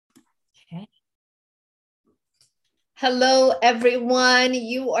Hello, everyone.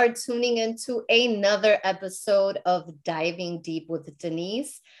 You are tuning into another episode of Diving Deep with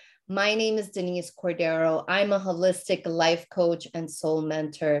Denise. My name is Denise Cordero. I'm a holistic life coach and soul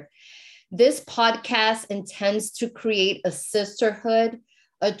mentor. This podcast intends to create a sisterhood,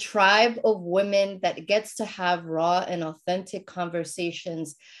 a tribe of women that gets to have raw and authentic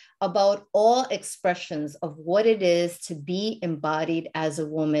conversations about all expressions of what it is to be embodied as a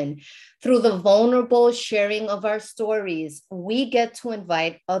woman. Through the vulnerable sharing of our stories, we get to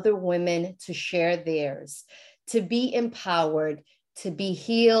invite other women to share theirs, to be empowered, to be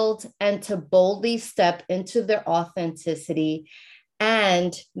healed, and to boldly step into their authenticity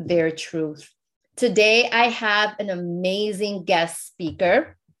and their truth. Today, I have an amazing guest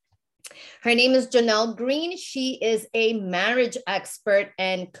speaker. Her name is Janelle Green. She is a marriage expert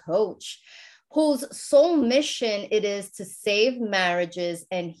and coach whose sole mission it is to save marriages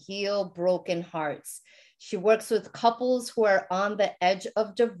and heal broken hearts. She works with couples who are on the edge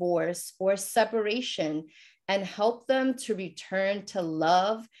of divorce or separation and help them to return to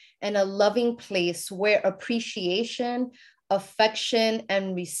love and a loving place where appreciation, affection,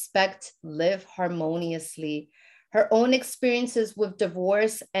 and respect live harmoniously. Her own experiences with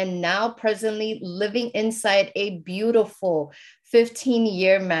divorce and now presently living inside a beautiful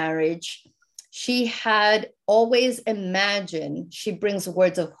 15-year marriage. She had always imagined. She brings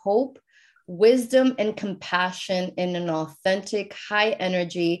words of hope, wisdom, and compassion in an authentic, high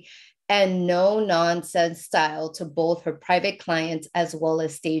energy and no nonsense style to both her private clients as well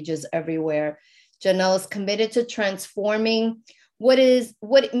as stages everywhere. Janelle is committed to transforming what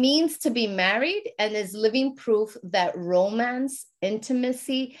it means to be married and is living proof that romance,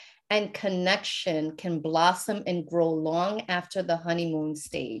 intimacy, and connection can blossom and grow long after the honeymoon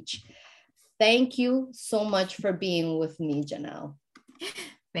stage. Thank you so much for being with me, Janelle.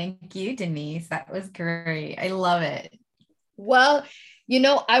 Thank you, Denise. That was great. I love it. Well,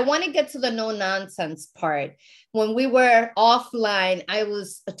 I want to get to the no nonsense part. When we were offline, I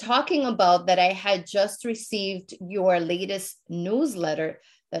was talking about that I had just received your latest newsletter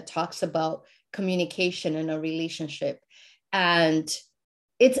that talks about communication in a relationship. And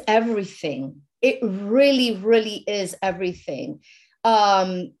it's everything. It really, really is everything.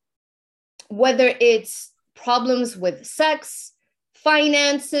 Whether it's problems with sex,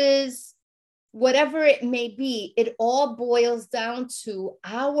 finances, whatever it may be, it all boils down to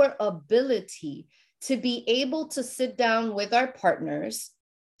our ability to be able to sit down with our partners,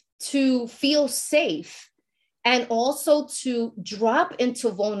 to feel safe, and also to drop into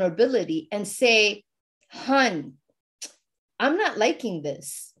vulnerability and say, hun, I'm not liking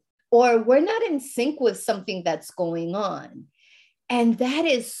this, or we're not in sync with something that's going on. And that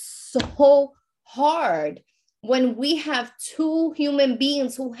is so hard when we have two human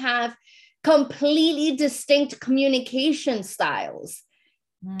beings who have completely distinct communication styles.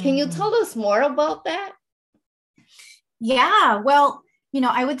 Can you tell us more about that? Yeah, well,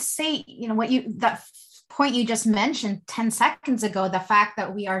 I would say, that point you just mentioned 10 seconds ago, the fact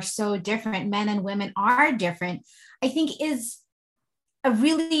that we are so different, men and women are different, I think is a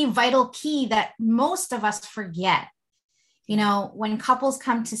really vital key that most of us forget. When couples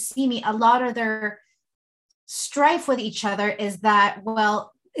come to see me, a lot of their strife with each other is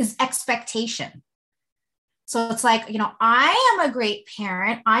expectation. So it's like, I am a great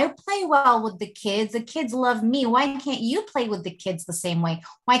parent. I play well with the kids. The kids love me. Why can't you play with the kids the same way?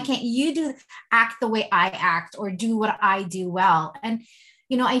 Why can't you act the way I act or do what I do well? And,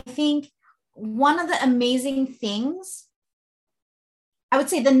 I think one of the amazing things, I would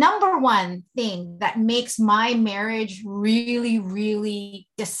say the number one thing that makes my marriage really, really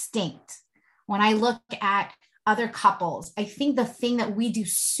distinct when I look at other couples, I think the thing that we do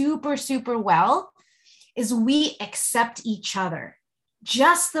super, super well is we accept each other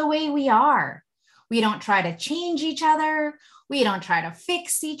just the way we are. We don't try to change each other. We don't try to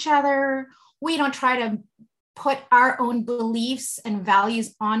fix each other. We don't try to put our own beliefs and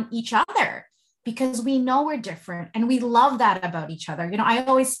values on each other because we know we're different and we love that about each other. I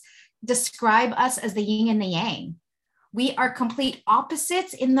always describe us as the yin and the yang. We are complete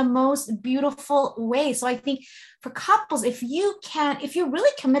opposites in the most beautiful way. So I think for couples, if you're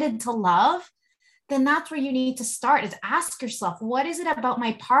really committed to love, then that's where you need to start, is ask yourself, what is it about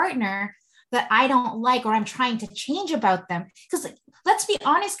my partner that I don't like or I'm trying to change about them? Because let's be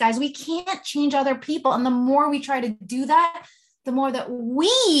honest, guys, we can't change other people. And the more we try to do that, the more that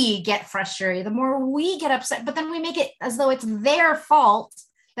we get frustrated, the more we get upset, but then we make it as though it's their fault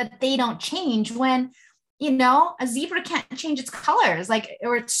that they don't change when, a zebra can't change its colors,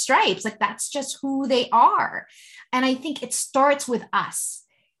 or its stripes. That's just who they are. And I think it starts with us.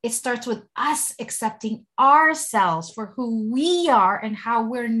 it starts with us accepting ourselves for who we are and how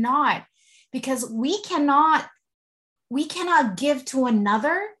we're not, because we cannot give to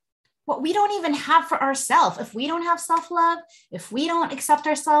another what we don't even have for ourselves. If we don't have self-love, if we don't accept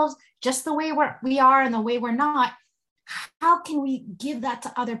ourselves just the way we are and the way we're not, how can we give that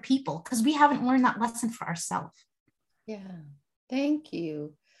to other people? Because we haven't learned that lesson for ourselves. Yeah, thank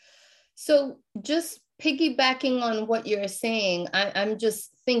you. So just piggybacking on what you're saying, I'm just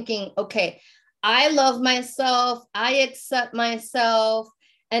thinking, okay, I love myself, I accept myself,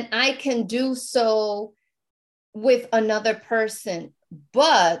 and I can do so with another person.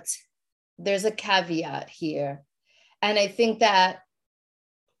 But there's a caveat here. And I think that,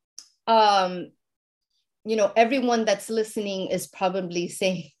 everyone that's listening is probably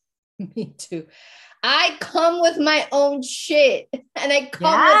saying, me too. I come with my own shit and I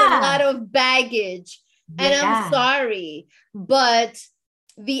come with a lot of baggage. And I'm sorry, but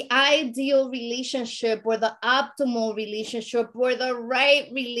the ideal relationship or the optimal relationship or the right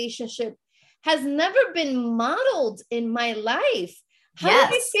relationship has never been modeled in my life. How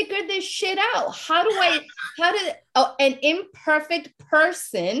do I figure this shit out? An imperfect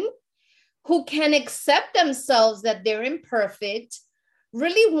person who can accept themselves that they're imperfect,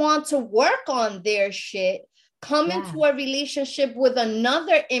 really want to work on their shit, come into a relationship with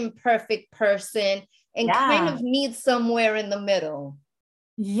another imperfect person and kind of meet somewhere in the middle.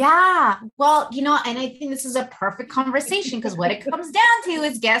 Yeah. Well, and I think this is a perfect conversation because what it comes down to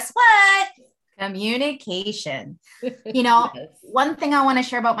is, guess what? Communication. One thing I want to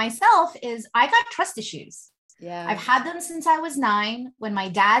share about myself is I got trust issues. Yeah. I've had them since I was 9 when my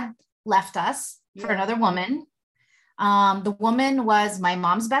dad left us for another woman. The woman was my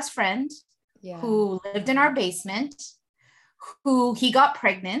mom's best friend who lived in our basement, who he got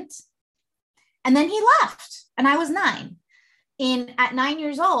pregnant, and then he left. And I was 9. At 9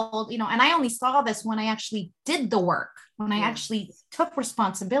 years old, and I only saw this when I actually did the work, when I actually took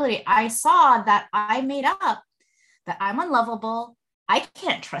responsibility. I saw that I made up that I'm unlovable. I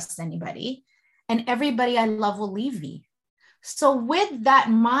can't trust anybody, and everybody I love will leave me. So with that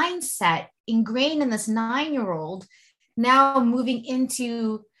mindset ingrained in this 9-year-old, now moving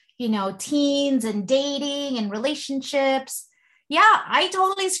into, teens and dating and relationships. Yeah, I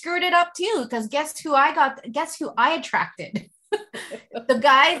totally screwed it up too. Because guess who I attracted? The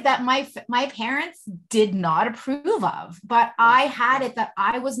guys that my parents did not approve of, but I had it that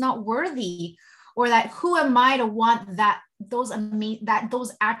I was not worthy, or that who am I to want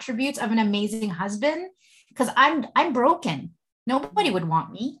those attributes of an amazing husband? Because I'm broken. Nobody would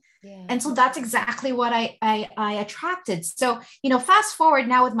want me. Yeah. And so that's exactly what I attracted. So, fast forward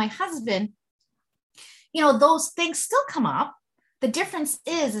now with my husband, those things still come up. The difference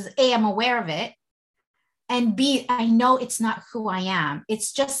is A, I'm aware of it. And B, I know it's not who I am.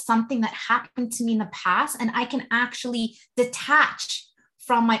 It's just something that happened to me in the past, and I can actually detach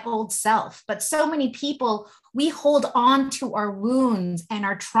from my old self. But so many people, we hold on to our wounds and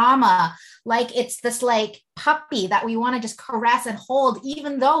our trauma like it's this puppy that we want to just caress and hold,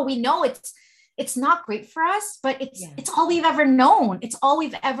 even though we know it's not great for us, but it's all we've ever known. It's all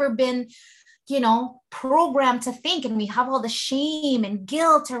we've ever been, programmed to think, and we have all the shame and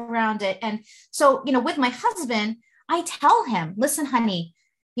guilt around it. And so, with my husband, I tell him, listen, honey,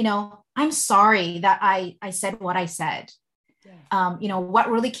 I'm sorry that I said what I said. Yeah.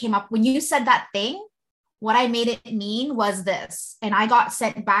 What really came up when you said that thing, what I made it mean was this. And I got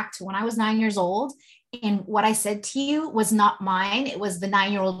sent back to when I was 9 years old. And what I said to you was not mine. It was the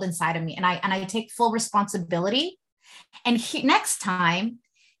 9-year-old inside of me. And I take full responsibility. And next time,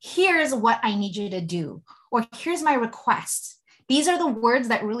 here's what I need you to do, or here's my request. These are the words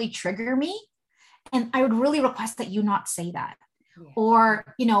that really trigger me. And I would really request that you not say that. Yeah. Or,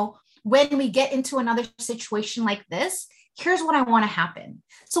 when we get into another situation like this, here's what I want to happen.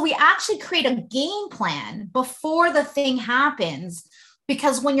 So we actually create a game plan before the thing happens,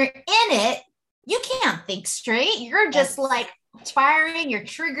 because when you're in it, you can't think straight. You're just firing, you're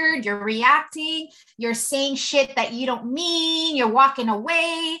triggered, you're reacting, you're saying shit that you don't mean, you're walking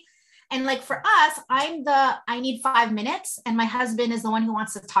away. And for us, I need 5 minutes, and my husband is the one who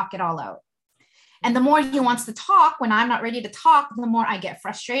wants to talk it all out. And the more he wants to talk, when I'm not ready to talk, the more I get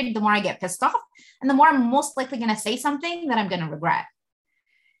frustrated, the more I get pissed off, and the more I'm most likely going to say something that I'm going to regret.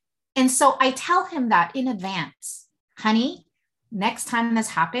 And so I tell him that in advance, honey, next time this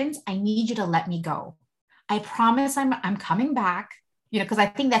happens, I need you to let me go. I promise I'm coming back, because I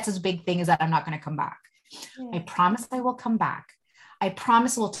think that's his big thing, is that I'm not going to come back. Yeah. I promise I will come back. I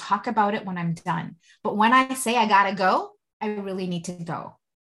promise we'll talk about it when I'm done. But when I say I got to go, I really need to go.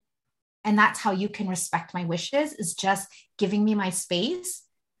 And that's how you can respect my wishes, is just giving me my space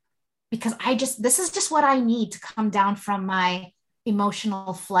because this is just what I need to come down from my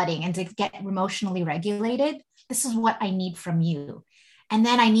emotional flooding and to get emotionally regulated. This is what I need from you. And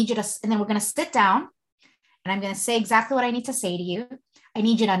then and then we're going to sit down and I'm going to say exactly what I need to say to you. I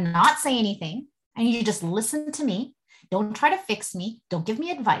need you to not say anything. I need you to just listen to me. Don't try to fix me. Don't give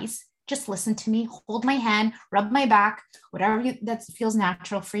me advice. Just listen to me, hold my hand, rub my back, whatever that feels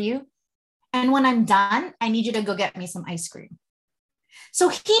natural for you. And when I'm done, I need you to go get me some ice cream. So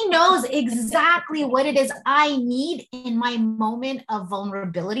he knows exactly what it is I need in my moment of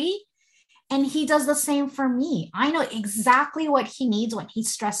vulnerability. And he does the same for me. I know exactly what he needs when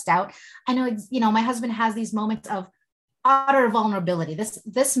he's stressed out. I know, my husband has these moments of utter vulnerability.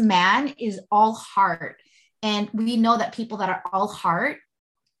 This man is all heart. And we know that people that are all heart,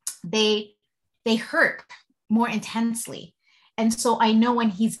 they hurt more intensely. And so I know when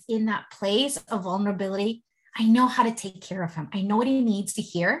he's in that place of vulnerability, I know how to take care of him. I know what he needs to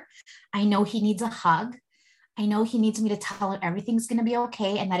hear. I know he needs a hug. I know he needs me to tell him everything's going to be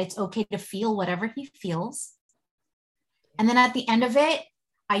okay and that it's okay to feel whatever he feels. And then at the end of it,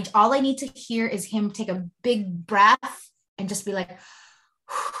 all I need to hear is him take a big breath and just be like,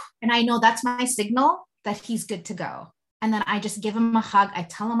 and I know that's my signal that he's good to go. And then I just give him a hug. I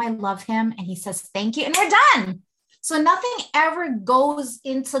tell him I love him and he says, thank you. And we're done. So nothing ever goes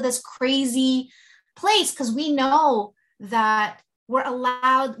into this crazy place because we know that we're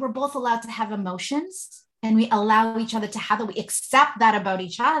both allowed to have emotions and we allow each other to have that. We accept that about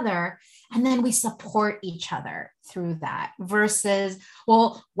each other. And then we support each other through that versus,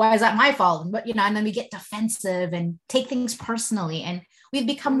 well, why is that my fault? But, and then we get defensive and take things personally. And we've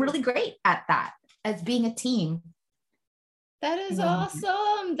become really great at that as being a team. That is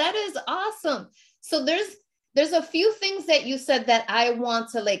awesome. That is awesome. So there's a few things that you said that I want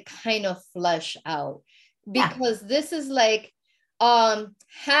to kind of flesh out because this is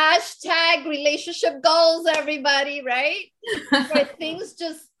hashtag relationship goals, everybody, right? Where things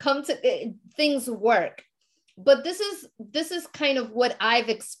just things work. But this is kind of what I've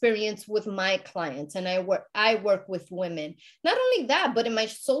experienced with my clients, and I work with women. Not only that, but in my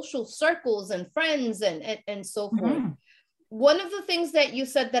social circles and friends and so forth. Mm-hmm. One of the things that you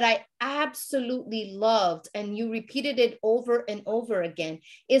said that I absolutely loved, and you repeated it over and over again,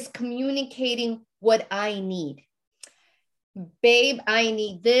 is communicating what I need. Babe, I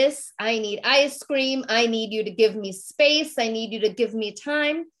need this. I need ice cream. I need you to give me space. I need you to give me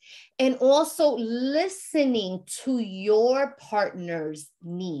time. And also listening to your partner's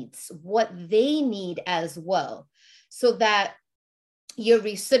needs, what they need as well, so that you're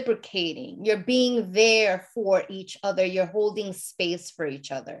reciprocating, you're being there for each other, you're holding space for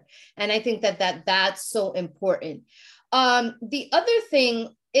each other. And I think that's so important. The other thing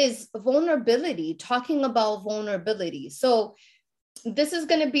is vulnerability, talking about vulnerability. So this is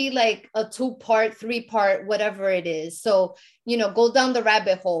going to be like a 2-part, 3-part, whatever it is. So, go down the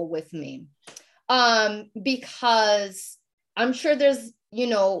rabbit hole with me. Because I'm sure there's,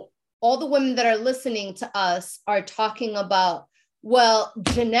 all the women that are listening to us are talking about, well,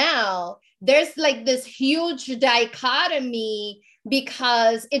 Janelle, there's this huge dichotomy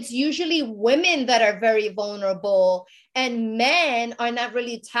because it's usually women that are very vulnerable and men are not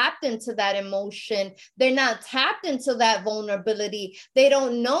really tapped into that emotion. They're not tapped into that vulnerability. They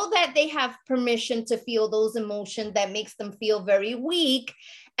don't know that they have permission to feel those emotions that makes them feel very weak.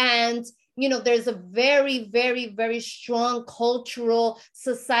 And there's a very, very, very strong cultural,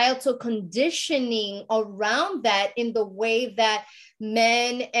 societal conditioning around that in the way that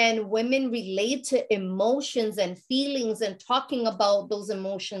men and women relate to emotions and feelings and talking about those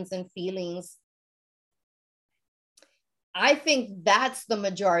emotions and feelings. I think that's the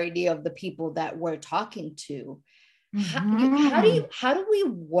majority of the people that we're talking to. Mm-hmm. How do we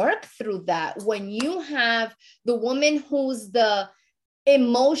work through that when you have the woman who's the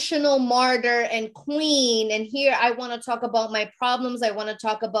emotional martyr and queen, and here I want to talk about my problems, I want to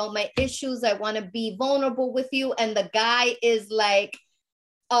talk about my issues, I want to be vulnerable with you, and the guy is like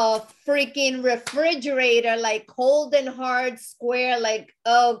a freaking refrigerator, cold and hard, square,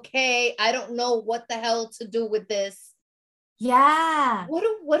 okay, I don't know what the hell to do with this. Yeah. What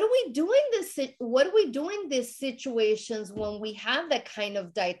are we doing these situations when we have that kind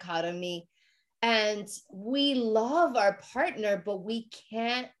of dichotomy? And we love our partner, but we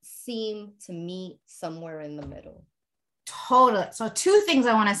can't seem to meet somewhere in the middle. Totally. So 2 things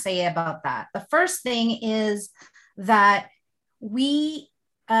I want to say about that. The first thing is that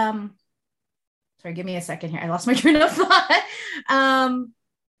sorry, give me a second here. I lost my train of thought.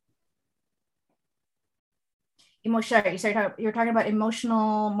 You're talking about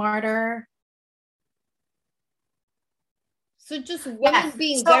emotional martyr. So just women Yes.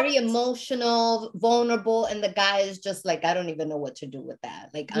 being So very emotional, vulnerable, and the guy is just like, I don't even know what to do with that.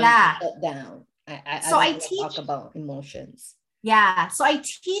 Like I'm yeah. shut down. I So don't I want to talk teach about emotions. Yeah, so I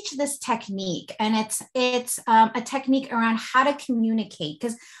teach this technique, and it's a technique around how to communicate,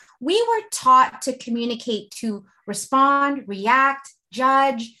 because we were taught to communicate to respond, react,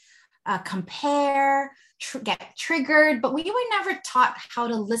 judge, compare, get triggered, but we were never taught how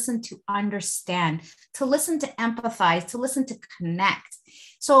to listen to understand, to listen to empathize, to listen to connect.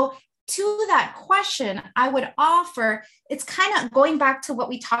 So to that question, I would offer, it's kind of going back to what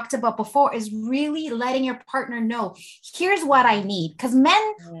we talked about before, is really letting your partner know, here's what I need. Because men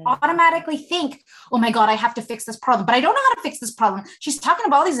automatically think, oh my God, I have to fix this problem, but I don't know how to fix this problem. She's talking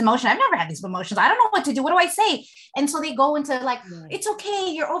about all these emotions. I've never had these emotions. I don't know what to do. What do I say? And so they go into like, it's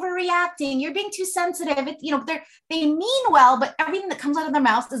okay. You're overreacting. You're being too sensitive. They mean well, but everything that comes out of their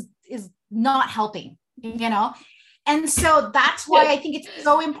mouth is not helping, And so that's why I think it's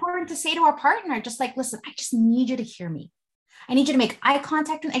so important to say to our partner, just like, listen, I just need you to hear me. I need you to make eye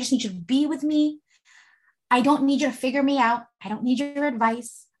contact with me. I just need you to be with me. I don't need you to figure me out. I don't need your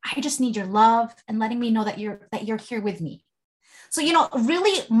advice. I just need your love and letting me know that you're here with me. So,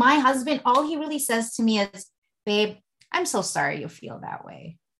 really, my husband, all he really says to me is, babe, I'm so sorry you feel that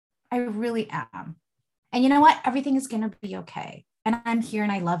way. I really am. And you know what? Everything is going to be okay. And I'm here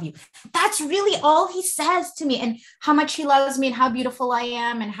and I love you. That's really all he says to me, and how much he loves me and how beautiful I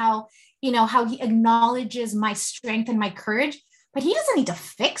am, and how he acknowledges my strength and my courage, but he doesn't need to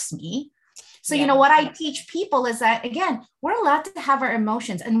fix me. So, what I teach people is that, again, we're allowed to have our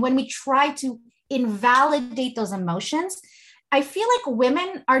emotions. And when we try to invalidate those emotions, I feel like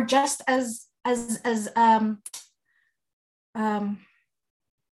women are just as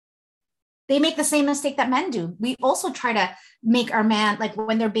they make the same mistake that men do. We also try to make our man, like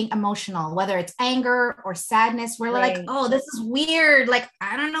when they're being emotional, whether it's anger or sadness, we're like, oh, this is weird. Like,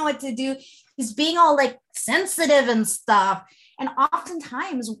 I don't know what to do. He's being all like sensitive and stuff. And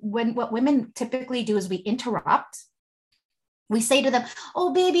oftentimes what women typically do is we interrupt. We say to them,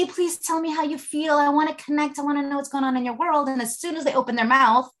 oh, baby, please tell me how you feel. I want to connect. I want to know what's going on in your world. And as soon as they open their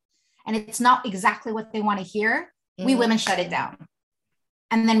mouth and it's not exactly what they want to hear, we women shut it down.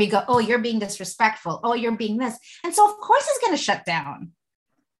 And then we go, oh, you're being disrespectful. Oh, you're being this. And so of course he's going to shut down.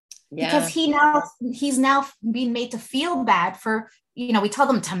 Because he's now being made to feel bad for, we tell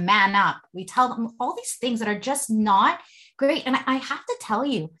them to man up. We tell them all these things that are just not great. And I have to tell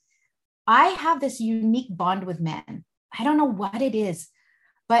you, I have this unique bond with men. I don't know what it is,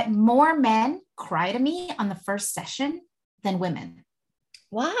 but more men cry to me on the first session than women.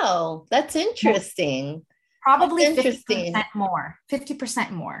 Wow, that's interesting. Probably 50%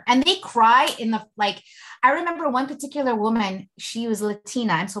 more. And they cry I remember one particular woman, she was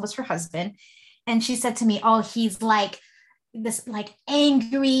Latina, and so was her husband. And she said to me, oh, he's like this, like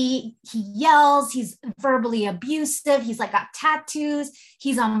angry, he yells, he's verbally abusive, he's like got tattoos,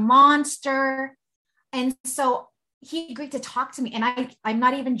 he's a monster. And so he agreed to talk to me. And I'm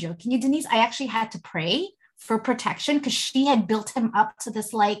not even joking you, Denise, I actually had to pray for protection, because she had built him up to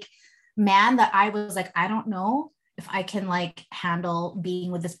this like man that I was like, I don't know if I can like handle being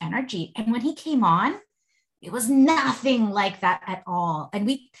with this energy. And when he came on, it was nothing like that at all.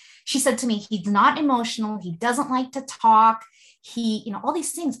 And she said to me, he's not emotional. He doesn't like to talk. He, all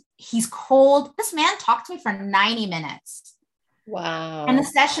these things. He's cold. This man talked to me for 90 minutes. Wow. And the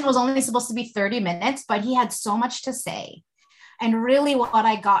session was only supposed to be 30 minutes, but he had so much to say. And really what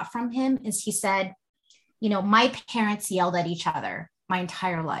I got from him is he said, my parents yelled at each other my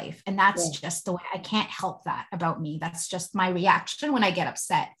entire life. And that's just the way, I can't help that about me. That's just my reaction when I get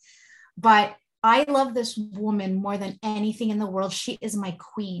upset. But I love this woman more than anything in the world. She is my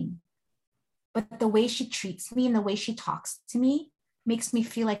queen. But the way she treats me and the way she talks to me makes me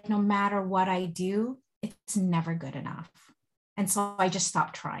feel like no matter what I do, it's never good enough. And so I just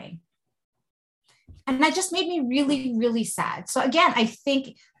stopped trying. And that just made me really, really sad. So again, I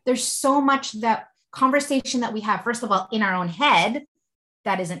think there's so much that conversation that we have, first of all, in our own head,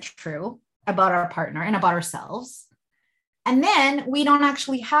 that isn't true about our partner and about ourselves. And then we don't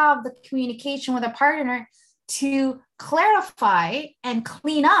actually have the communication with a partner to clarify and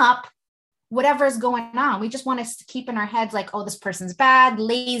clean up whatever is going on. We just want us to keep in our heads like, oh, this person's bad,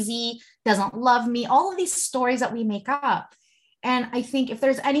 lazy, doesn't love me, all of these stories that we make up. And I think if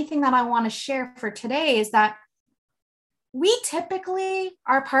there's anything that I want to share for today is that we typically,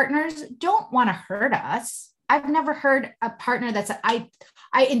 our partners don't want to hurt us. I've never heard a partner that said,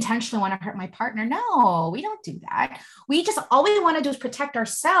 I intentionally want to hurt my partner. No, we don't do that. All we want to do is protect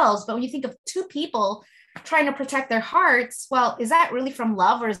ourselves. But when you think of two people trying to protect their hearts, well, is that really from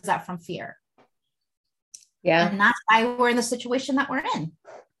love or is that from fear? Yeah. And that's why we're in the situation that we're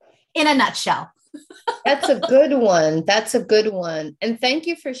in a nutshell. That's a good one. That's a good one. And thank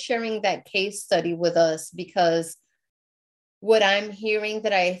you for sharing that case study with us, because what I'm hearing,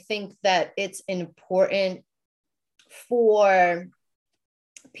 that I think that it's important for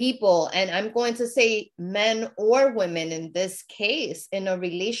people, and I'm going to say men or women in this case, in a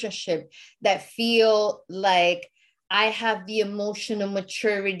relationship, that feel like I have the emotional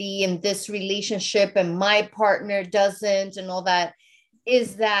maturity in this relationship and my partner doesn't, and all that,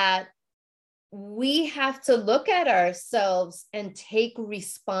 is that we have to look at ourselves and take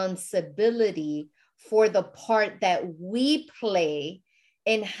responsibility for the part that we play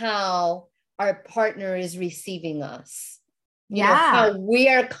in how our partner is receiving us. You know, how we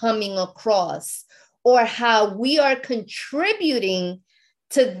are coming across, or how we are contributing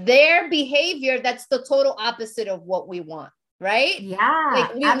to their behavior that's the total opposite of what we want, right? Yeah.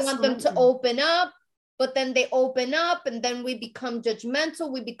 Like we absolutely. want them to open up, but then they open up and then we become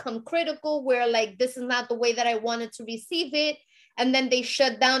judgmental, we become critical. We're like, this is not the way that I wanted to receive it. And then they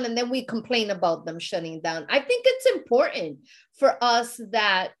shut down, and then we complain about them shutting down. I think it's important for us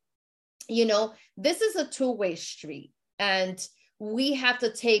that, you know, this is a two-way street. And we have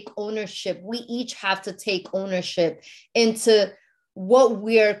to take ownership. We each have to take ownership into what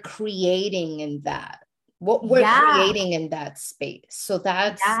we're creating in that, what we're creating in that space. So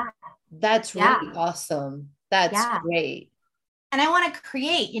that's really awesome. That's great. And I want to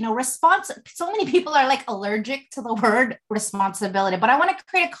create, you know, so many people are like allergic to the word responsibility, but I want to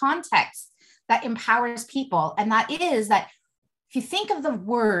create a context that empowers people. And that is that if you think of the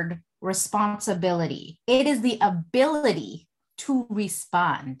word responsibility, it is the ability to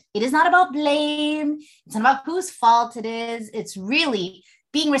respond. It is not about blame. It's not about whose fault it is. It's really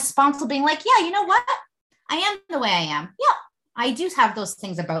being responsible, being like, yeah, you know what? I am the way I am. Yeah, I do have those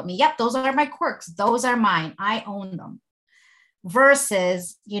things about me. Yep, those are my quirks. Those are mine. I own them.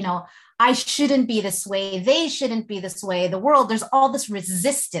 Versus, you know, I shouldn't be this way. They shouldn't be this way. The world, there's all this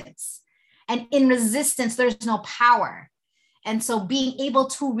resistance. And in resistance, there's no power. And so being able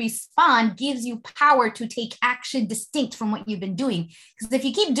to respond gives you power to take action distinct from what you've been doing. Because if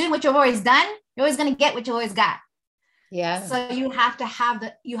you keep doing what you've always done, you're always going to get what you always got. Yeah. So you have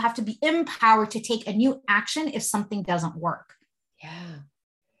to be empowered to take a new action if something doesn't work. Yeah.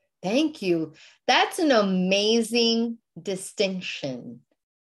 Thank you. That's an amazing distinction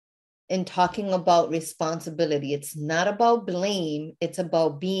in talking about responsibility. It's not about blame. It's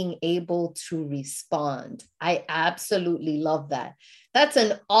about being able to respond. I absolutely love that. That's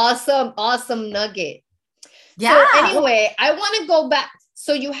an awesome, awesome nugget. Yeah. So anyway, I want to go back.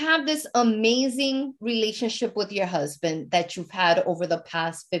 So you have this amazing relationship with your husband that you've had over the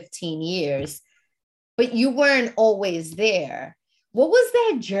past 15 years, but you weren't always there. What was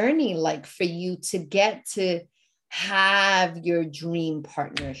that journey like for you to get to have your dream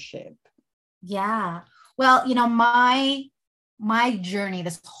partnership? Yeah. Well, you know, my journey,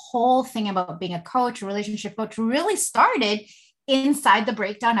 this whole thing about being a coach, a relationship coach, really started inside the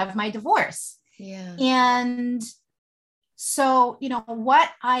breakdown of my divorce. Yeah. And so, you know, what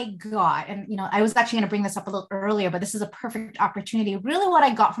I got, and, you know, I was actually going to bring this up a little earlier, but this is a perfect opportunity. Really, what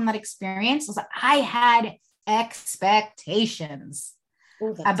I got from that experience was that I had expectations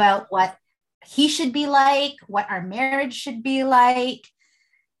about what he should be like, what our marriage should be like.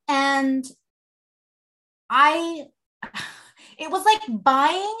 And it was like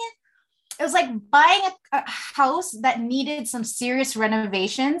buying a house that needed some serious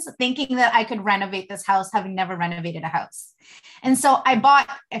renovations, thinking that I could renovate this house, having never renovated a house. And so bought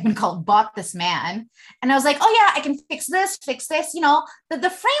this man. And I was like, oh yeah, I can fix this. You know, the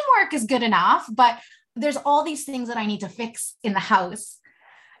framework is good enough, but there's all these things that I need to fix in the house.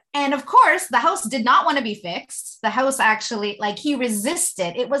 And of course, the house did not want to be fixed. The house actually, like, he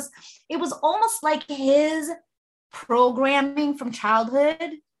resisted. It was almost like his programming from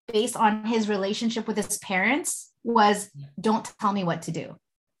childhood based on his relationship with his parents was, don't tell me what to do.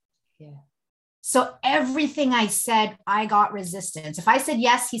 Yeah. So everything I said, I got resistance. If I said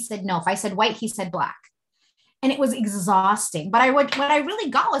yes, he said no. If I said white, he said black. And it was exhausting. But what I really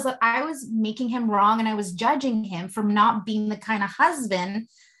got was that I was making him wrong, and I was judging him for not being the kind of husband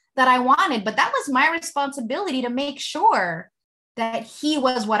that I wanted. But that was my responsibility to make sure that he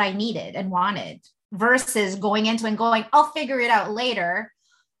was what I needed and wanted, versus going into and going, I'll figure it out later.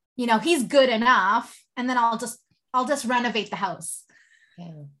 You know, he's good enough. And then I'll just renovate the house.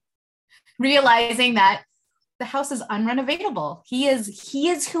 Yeah. Realizing that the house is unrenovatable. He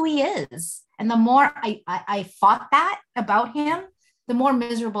is who he is. And the more I fought that about him, the more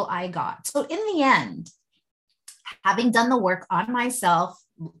miserable I got. So in the end, having done the work on myself,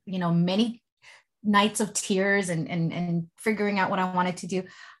 you know, nights of tears and figuring out what I wanted to do,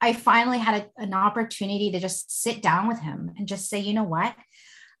 I finally had an opportunity to just sit down with him and just say, you know what?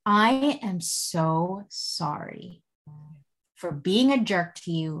 I am so sorry for being a jerk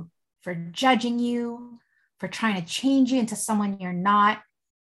to you, for judging you, for trying to change you into someone you're not.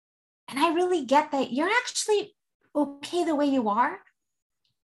 And I really get that you're actually okay the way you are,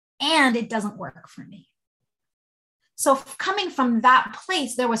 and it doesn't work for me. So coming from that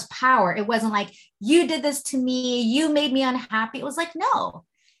place, there was power. It wasn't like, you did this to me, you made me unhappy. It was like, no,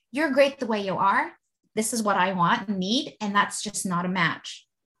 you're great the way you are. This is what I want and need, and that's just not a match.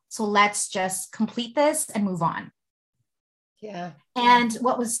 So let's just complete this and move on. Yeah. And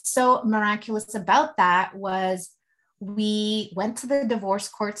what was so miraculous about that was we went to the divorce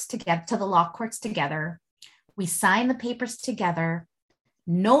courts together, to the law courts together. We signed the papers together.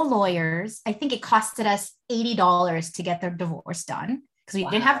 No lawyers. I think it costed us $80 to get their divorce done because we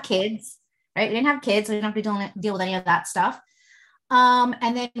didn't have kids, right? We didn't have kids. So we didn't have to deal with any of that stuff.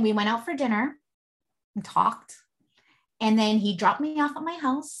 And then we went out for dinner and talked. And then he dropped me off at my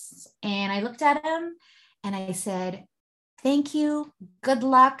house and I looked at him and I said, thank you. Good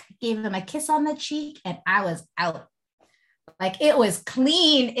luck. Gave him a kiss on the cheek and I was out. Like, it was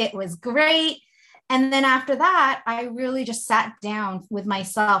clean. It was great. And then after that, I really just sat down with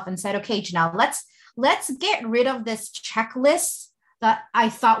myself and said, okay, Janelle, let's get rid of this checklist that I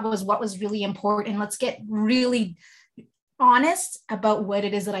thought was what was really important. Let's get really honest about what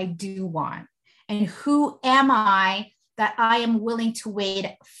it is that I do want and who am I that I am willing to wait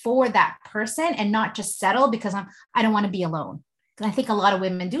for that person and not just settle because I don't want to be alone. And I think a lot of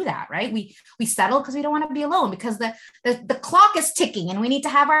women do that, right? We settle because we don't want to be alone because the clock is ticking and we need to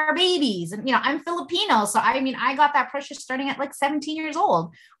have our babies. And, I'm Filipino. So, I got that pressure starting at like 17 years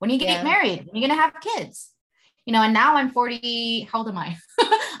old. When you get married, when you're going to have kids, and now I'm 40. How old am I?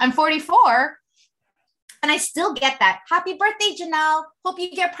 I'm 44. And I still get that. Happy birthday, Janelle. Hope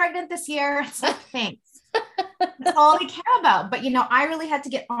you get pregnant this year. It's like, thanks. That's all I care about. But, I really had to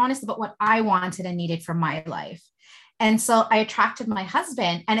get honest about what I wanted and needed for my life. And so I attracted my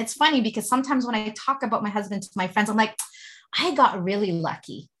husband. And it's funny because sometimes when I talk about my husband to my friends, I'm like, I got really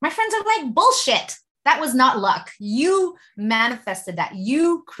lucky. My friends are like, bullshit. That was not luck. You manifested that.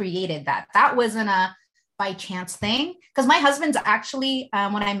 You created that. That wasn't a by chance thing. Because my husband's actually,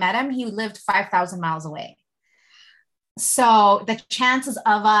 when I met him, he lived 5,000 miles away. So the chances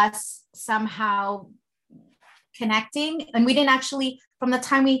of us somehow connecting, and we didn't actually, from the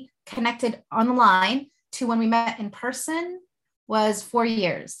time we connected on the line to when we met in person, was 4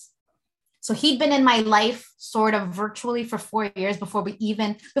 years. So he'd been in my life sort of virtually for 4 years before I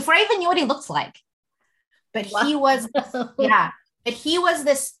even knew what he looked like. But he was, but he was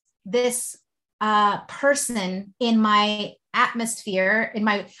this person in my atmosphere,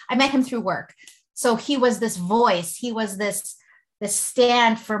 I met him through work. So he was this voice, he was this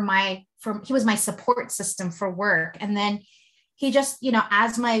stand he was my support system for work. And then he just,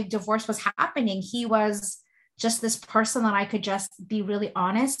 as my divorce was happening, he was just this person that I could just be really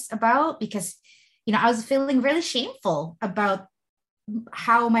honest about because, I was feeling really shameful about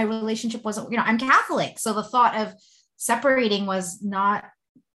how my relationship wasn't, I'm Catholic. So the thought of separating was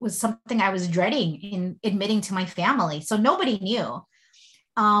something I was dreading in admitting to my family. So nobody knew.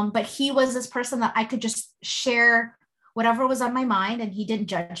 But he was this person that I could just share whatever was on my mind, and he didn't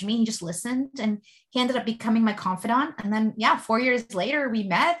judge me. He just listened, and he ended up becoming my confidant. And then, 4 years later, we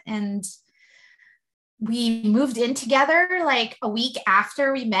met and we moved in together like a week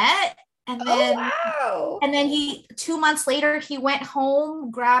after we met. And then, and then 2 months later, he went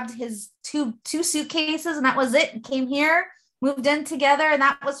home, grabbed his two suitcases, and that was it. And came here, moved in together. And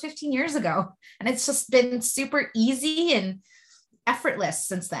that was 15 years ago. And it's just been super easy and effortless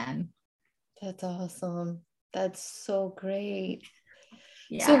since then. That's awesome. That's so great.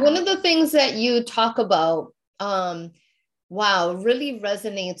 Yeah. So one of the things that you talk about, really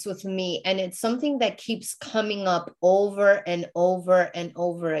resonates with me. And it's something that keeps coming up over and over and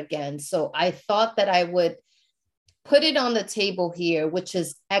over again. So I thought that I would put it on the table here, which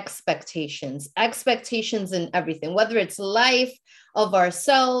is expectations in everything, whether it's life, of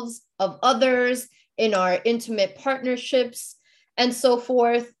ourselves, of others, in our intimate partnerships, and so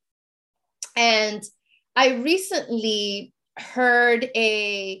forth. And I recently heard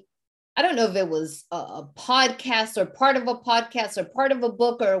I don't know if it was a podcast or part of a podcast or part of a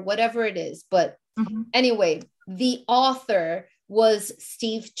book or whatever it is, but anyway, the author was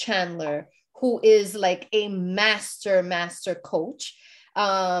Steve Chandler, who is like a master coach.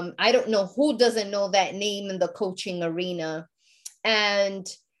 I don't know who doesn't know that name in the coaching arena. And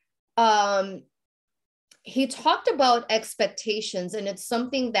he talked about expectations, and it's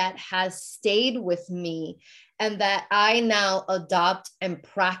something that has stayed with me and that I now adopt and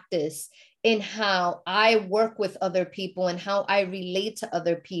practice in how I work with other people and how I relate to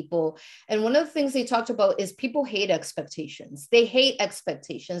other people. And one of the things they talked about is people hate expectations. They hate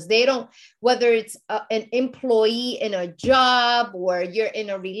expectations. They don't, whether it's an employee in a job, or you're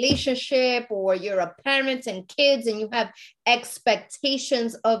in a relationship, or you're a parent and kids and you have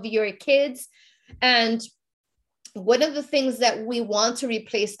expectations of your kids. And one of the things that we want to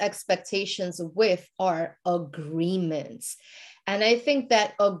replace expectations with are agreements. And I think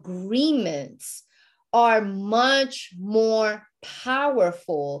that agreements are much more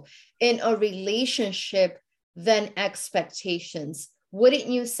powerful in a relationship than expectations. Wouldn't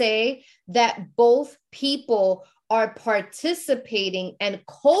you say that both people are participating and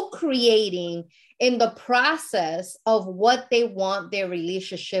co-creating in the process of what they want their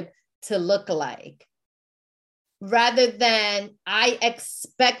relationship to look like? Rather than, I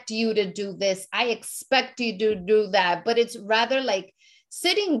expect you to do this, I expect you to do that. But it's rather like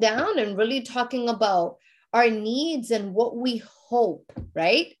sitting down and really talking about our needs and what we hope,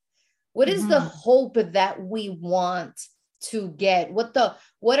 right? What is the hope that we want to get? What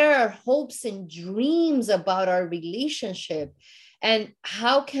are our hopes and dreams about our relationship? And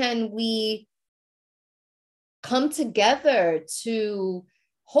how can we come together to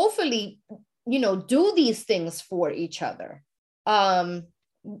hopefully, do these things for each other?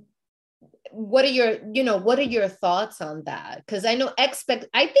 What are your thoughts on that? Because I know I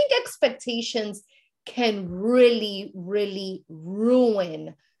think expectations can really, really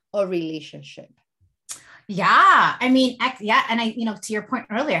ruin a relationship. Yeah. I mean, yeah. And to your point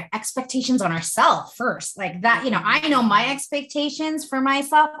earlier, expectations on ourselves first, like that, I know my expectations for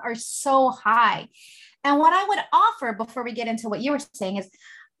myself are so high. And what I would offer before we get into what you were saying is,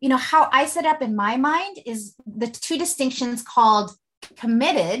 how I set up in my mind is the two distinctions called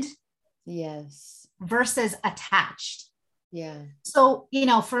committed. Yes. Versus attached. Yeah. So,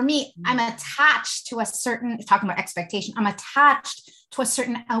 for me, I'm attached to talking about expectation, I'm attached to a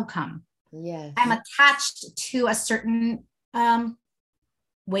certain outcome. Yes. I'm attached to a certain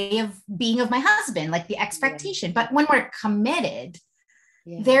way of being of my husband, like the expectation. Yeah. But when we're committed,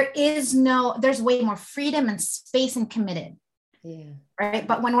 there's way more freedom and space in committed. Yeah. Right.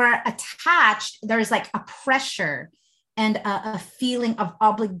 But when we're attached, there's like a pressure and a feeling of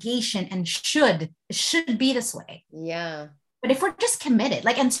obligation and should be this way. Yeah. But if we're just committed,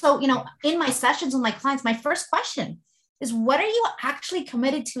 and so, in my sessions with my clients, my first question is, what are you actually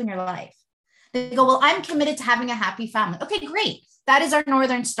committed to in your life? They go, well, I'm committed to having a happy family. Okay, great. That is our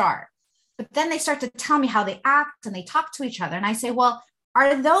Northern Star. But then they start to tell me how they act and they talk to each other. And I say, well,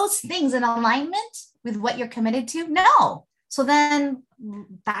 are those things in alignment with what you're committed to? No. So then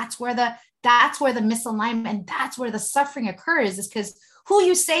that's where the misalignment, and that's where the suffering occurs, is because who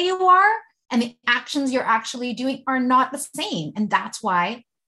you say you are and the actions you're actually doing are not the same. And that's why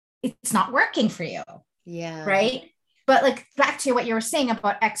it's not working for you. Yeah. Right. But back to what you were saying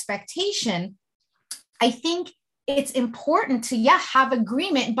about expectation, I think it's important to, have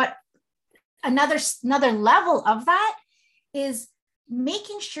agreement. But another level of that is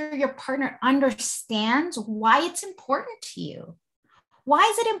making sure your partner understands why it's important to you. Why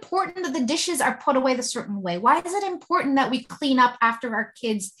is it important that the dishes are put away the certain way? Why is it important that we clean up after our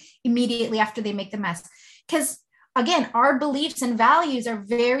kids immediately after they make the mess? Because again, our beliefs and values are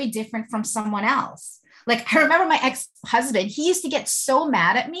very different from someone else. I remember my ex-husband, he used to get so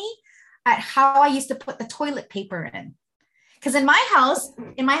mad at me at how I used to put the toilet paper in. Because in my house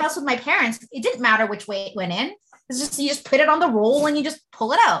with my parents, it didn't matter which way it went in. It's just, you just put it on the roll and you just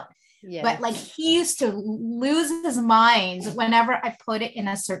pull it out. Yes. But he used to lose his mind whenever I put it in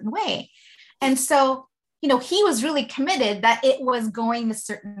a certain way. And so, he was really committed that it was going a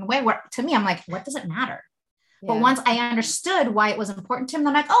certain way, where to me, I'm like, what does it matter? Yeah. But once I understood why it was important to him,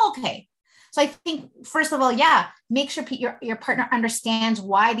 I'm like, oh, okay. So I think, first of all, make sure your partner understands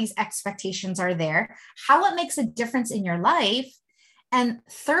why these expectations are there, how it makes a difference in your life. And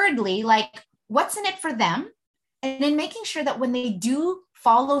thirdly, what's in it for them? And then making sure that when they do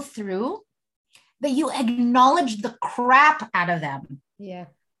follow through, that you acknowledge the crap out of them. Yeah.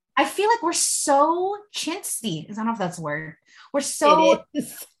 I feel like we're so chintzy. I don't know if that's a word. We're so,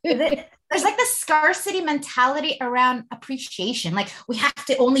 there's this scarcity mentality around appreciation. We have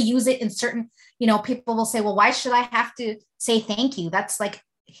to only use it in certain, people will say, well, why should I have to say thank you? That's a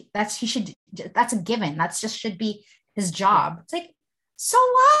given. That's just should be his job. It's so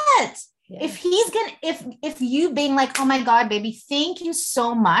what? Yeah. If you being oh my God, baby, thank you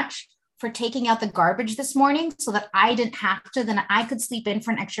so much for taking out the garbage this morning so that I didn't have to, then I could sleep in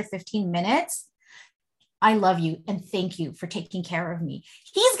for an extra 15 minutes. I love you and thank you for taking care of me.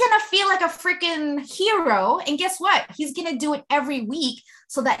 He's going to feel like a freaking hero. And guess what? He's going to do it every week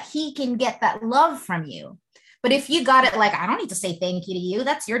so that he can get that love from you. But if you got it like, I don't need to say thank you to you,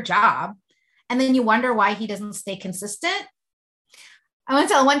 that's your job. And then you wonder why he doesn't stay consistent. I want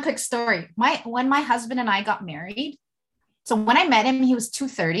to tell one quick story. When my husband and I got married, so when I met him, he was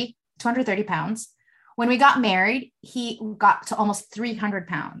 230 pounds. When we got married, he got to almost 300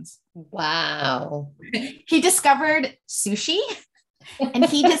 pounds. Wow. He discovered sushi and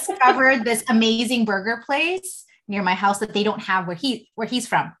he discovered this amazing burger place near my house that they don't have where he's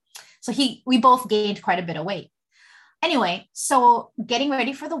from. So we both gained quite a bit of weight. Anyway, so getting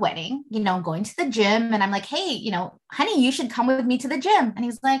ready for the wedding, going to the gym, and I'm like, hey, honey, you should come with me to the gym. And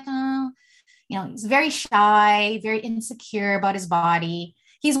he's like, he's very shy, very insecure about his body.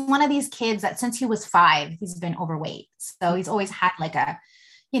 He's one of these kids that since he was 5, he's been overweight. So he's always had like a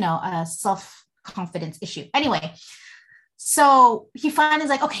self-confidence issue. Anyway, so he finally is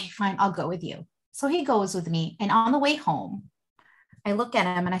like, okay, fine, I'll go with you. So he goes with me. And on the way home, I look at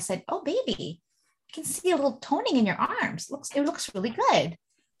him and I said, oh, baby, I can see a little toning in your arms. It looks really good.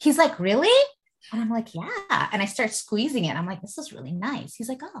 He's like, really? And I'm like, yeah. And I start squeezing it. I'm like, this is really nice. He's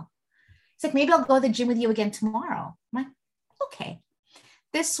like, oh. He's like, maybe I'll go to the gym with you again tomorrow. I'm like, okay.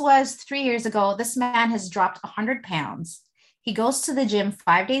 This was 3 years ago. This man has dropped 100 pounds. He goes to the gym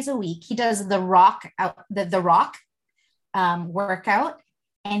 5 days a week. He does the rock workout,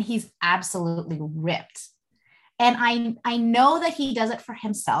 and he's absolutely ripped. And I know that he does it for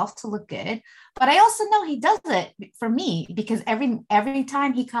himself to look good, but I also know he does it for me because every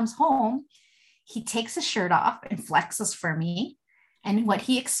time he comes home, he takes his shirt off and flexes for me. And what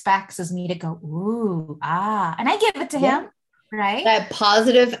he expects is me to go, ooh, ah, and I give it to him. Right. That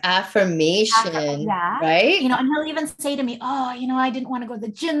positive affirmation. Yeah. Right. And he'll even say to me, oh, I didn't want to go to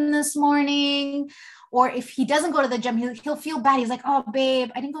the gym this morning. Or if he doesn't go to the gym, he'll feel bad. He's like, oh,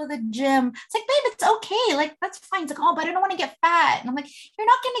 babe, I didn't go to the gym. It's like, babe, it's okay. Like, that's fine. It's like, oh, but I don't want to get fat. And I'm like, you're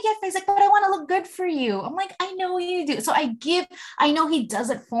not going to get fat. He's like, but I want to look good for you. I'm like, I know you do. So I know he does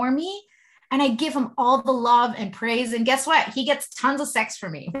it for me. And I give him all the love and praise. And guess what? He gets tons of sex for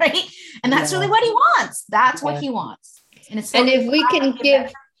me. Right. And that's really what he wants. That's what he wants. And if we can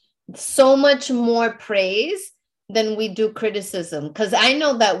give so much more praise than we do criticism, because I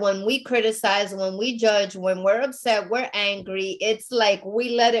know that when we criticize, when we judge, when we're upset, we're angry, it's like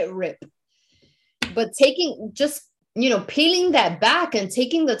we let it rip. But peeling that back and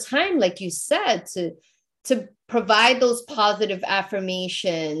taking the time, like you said, to provide those positive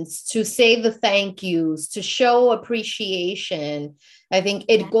affirmations, to say the thank yous, to show appreciation, I think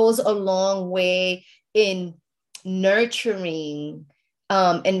it goes a long way in nurturing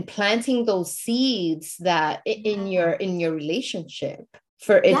and planting those seeds that in your relationship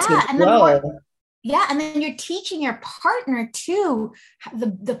for it to grow. And then you're teaching your partner too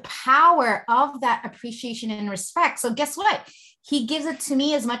the power of that appreciation and respect. So guess what? He gives it to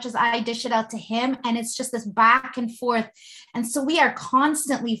me as much as I dish it out to him, and it's just this back and forth. And so we are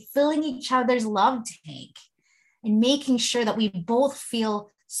constantly filling each other's love tank and making sure that we both feel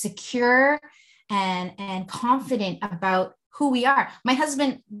secure and confident about who we are. My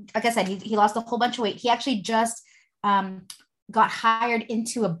husband, like I said, he lost a whole bunch of weight. He actually just got hired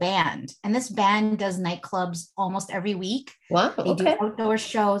into a band, and this band does nightclubs almost every week. Wow. They do outdoor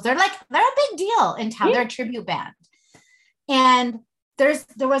shows. They're a big deal in town. They're a tribute band. And there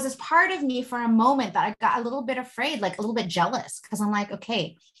was this part of me for a moment that I got a little bit afraid, like a little bit jealous, because I'm like,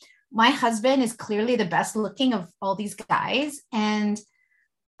 okay, my husband is clearly the best looking of all these guys. And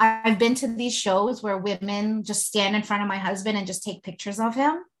I've been to these shows where women just stand in front of my husband and just take pictures of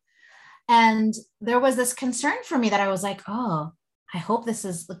him. And there was this concern for me that I was like, oh, I hope this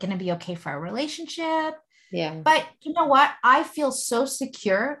is going to be okay for our relationship. Yeah. But you know what? I feel so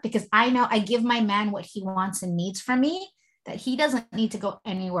secure because I know I give my man what he wants and needs from me, that he doesn't need to go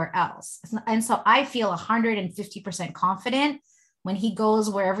anywhere else. And so I feel 150% confident when he goes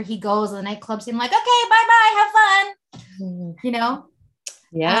wherever he goes, the nightclubs, I'm like, okay, bye-bye, have fun.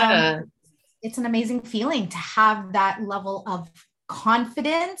 Yeah. It's an amazing feeling to have that level of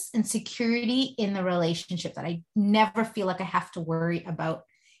confidence and security in the relationship, that I never feel like I have to worry about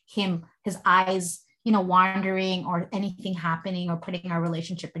his eyes, wandering or anything happening or putting our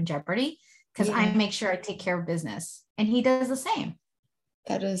relationship in jeopardy, because I make sure I take care of business and he does the same.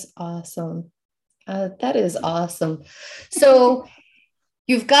 That is awesome. That is awesome. So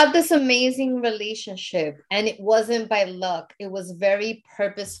you've got this amazing relationship, and it wasn't by luck. It was very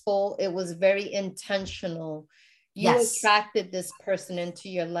purposeful. It was very intentional. You attracted this person into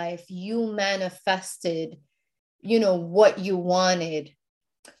your life. You manifested, what you wanted.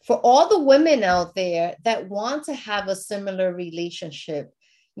 For all the women out there that want to have a similar relationship,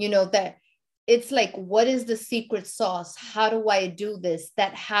 that it's like, what is the secret sauce? How do I do this?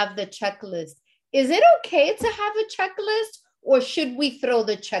 That have the checklist. Is it okay to have a checklist, or should we throw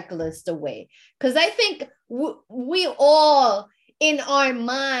the checklist away? Because I think we all in our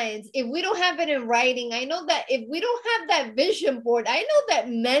minds, if we don't have it in writing, I know that if we don't have that vision board, I know that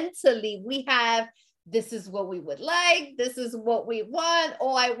mentally we have, this is what we would like, this is what we want.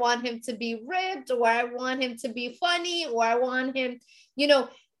 Oh, I want him to be ripped, or I want him to be funny, or I want him,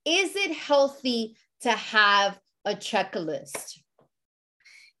 is it healthy to have a checklist?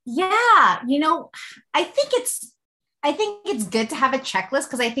 Yeah, I think it's good to have a checklist,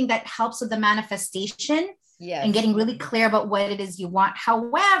 because I think that helps with the manifestation. Yes. And getting really clear about what it is you want.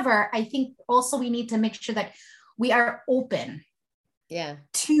 However, I think also we need to make sure that we are open. Yeah.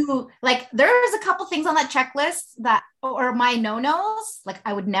 To, like, there's a couple things on that checklist that, or my no-nos, like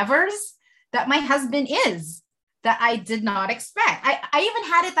I would nevers, that my husband is, that I did not expect. I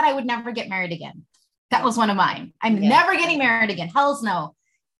even had it that I would never get married again. That was one of mine. I'm never getting married again. Hell's no.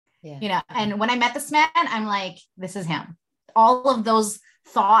 Yeah. And when I met this man, I'm like, this is him. All of those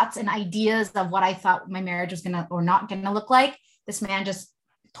thoughts and ideas of what I thought my marriage was gonna or not gonna look like, this man just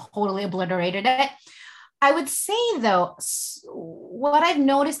totally obliterated it. I would say, though, what I've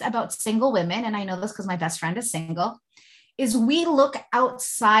noticed about single women, and I know this because my best friend is single, is we look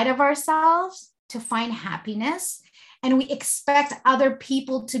outside of ourselves to find happiness, and we expect other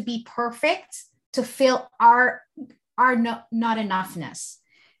people to be perfect to fill our not enoughness.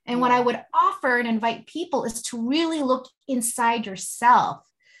 And what I would offer and invite people is to really look inside yourself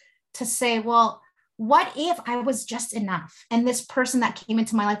to say, well, what if I was just enough? And this person that came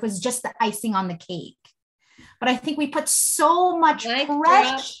into my life was just the icing on the cake. But I think we put so much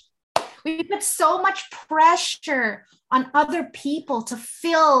pressure. We put so much pressure on other people to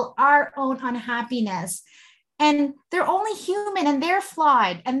fill our own unhappiness. And they're only human and they're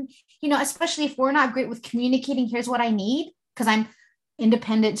flawed. And, especially if we're not great with communicating, here's what I need, because I'm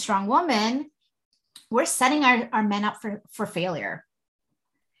independent, strong woman, we're setting our men up for failure.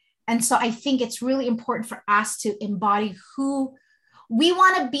 And so I think it's really important for us to embody who we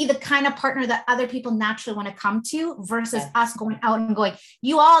want to be, the kind of partner that other people naturally want to come to, versus us going out and going,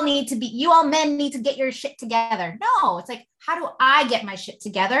 you all men need to get your shit together. No, it's like, how do I get my shit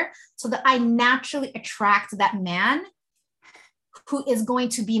together so that I naturally attract that man who is going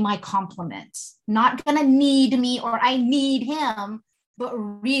to be my complement, not going to need me or I need him, but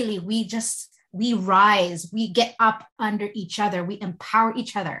really we rise, we get up under each other, we empower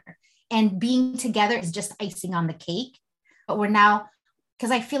each other, and being together is just icing on the cake. But we're now,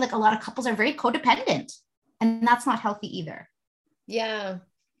 because I feel like a lot of couples are very codependent, and that's not healthy either. Yeah.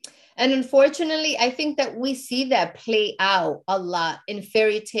 And unfortunately, I think that we see that play out a lot in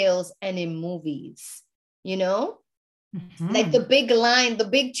fairy tales and in movies, Mm-hmm. Like the big line, the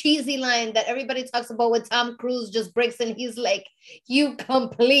big cheesy line that everybody talks about with Tom Cruise just breaks and he's like, you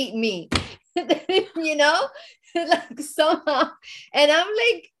complete me, like somehow. And I'm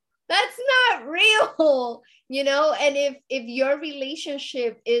like, that's not real, and if your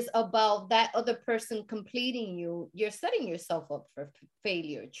relationship is about that other person completing you, you're setting yourself up for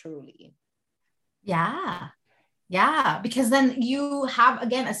failure, truly. Yeah, because then you have,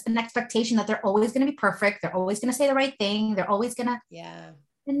 again, an expectation that they're always going to be perfect. They're always going to say the right thing. They're always going to,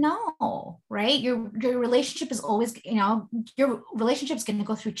 no, right? Your relationship is always, your relationship is going to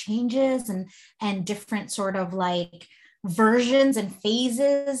go through changes and different sort of like versions and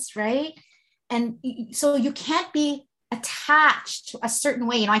phases, right? And so you can't be attached to a certain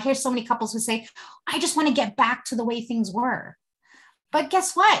way. I hear so many couples who say, I just want to get back to the way things were. But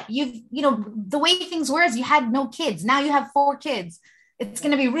guess what? The way things were is you had no kids. Now you have 4 kids. It's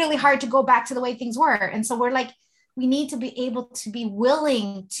going to be really hard to go back to the way things were. And so we're like, we need to be able to be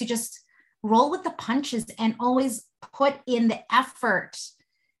willing to just roll with the punches and always put in the effort,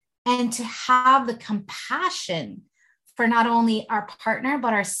 and to have the compassion for not only our partner,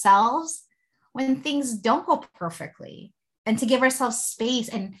 but ourselves when things don't go perfectly, and to give ourselves space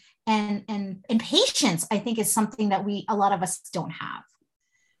and patience, I think, is something that a lot of us don't have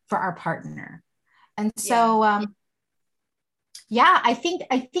for our partner. And so, I think,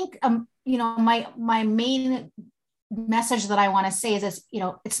 my main message that I want to say is this,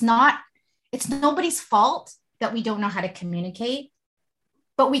 it's nobody's fault that we don't know how to communicate,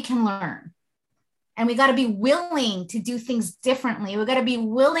 but we can learn. And we got to be willing to do things differently. We got to be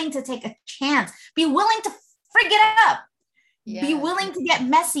willing to take a chance, be willing to frig it up. Yeah. Be willing to get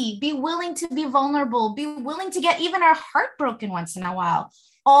messy, be willing to be vulnerable, be willing to get even our heart broken once in a while,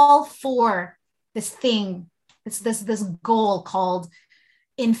 all for this thing, this goal called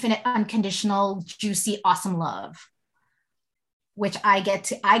infinite, unconditional, juicy, awesome love, which I get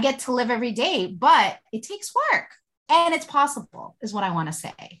to live every day, but it takes work and it's possible is what I want to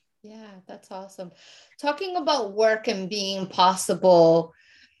say. Yeah, that's awesome. Talking about work and being possible,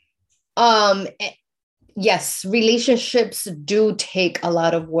 um, yes, relationships do take a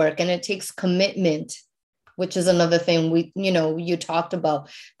lot of work and it takes commitment, which is another thing you talked about,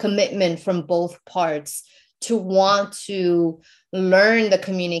 commitment from both parts to want to learn the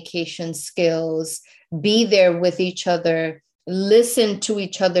communication skills, be there with each other, listen to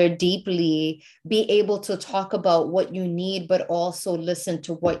each other deeply, be able to talk about what you need, but also listen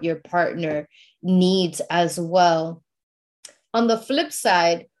to what your partner needs as well. On the flip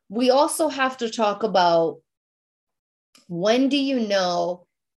side, we also have to talk about, when do you know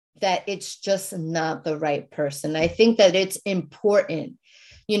that it's just not the right person? I think that it's important,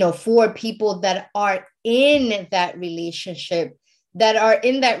 for people that are in that relationship,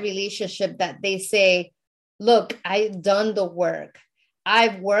 that they say, look, I've done the work.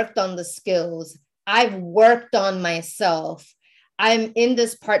 I've worked on the skills. I've worked on myself. I'm in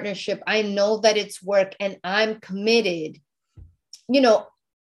this partnership. I know that it's work and I'm committed.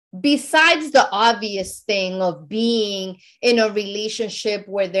 Besides the obvious thing of being in a relationship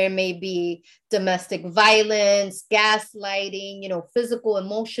where there may be domestic violence, gaslighting, physical,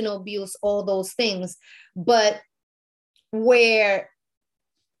 emotional abuse, all those things, but where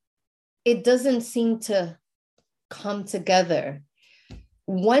it doesn't seem to come together.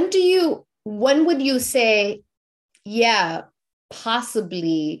 When would you say, yeah,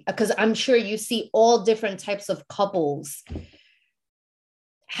 possibly, because I'm sure you see all different types of couples.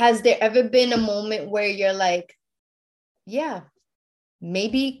 Has there ever been a moment where you're like, yeah,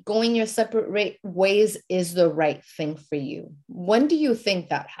 maybe going your separate ways is the right thing for you? When do you think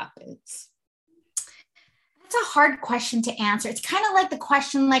that happens? That's a hard question to answer. It's kind of like the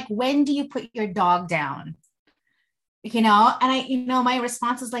question, like, when do you put your dog down? And my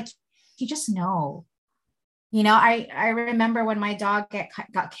response is like, you just know. I remember when my dog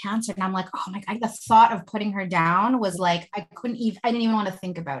got cancer and I'm like, oh my God, the thought of putting her down was like, I didn't even want to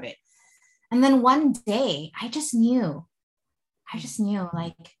think about it. And then one day I just knew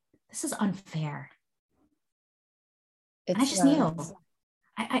like, this is unfair. I just knew.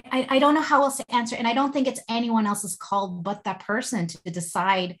 I don't know how else to answer. And I don't think it's anyone else's call but that person to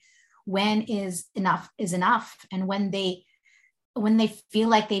decide when is enough and when they feel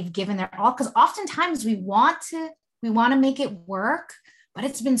like they've given their all. Because oftentimes we want to make it work, but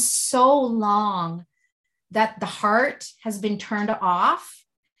it's been so long that the heart has been turned off,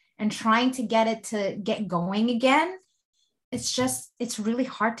 and trying to get it to get going again, it's really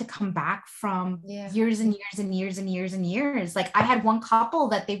hard to come back from years and years and years and years and years. Like, I had one couple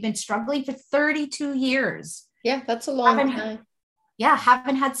that they've been struggling for 32 years. Yeah, that's a long time.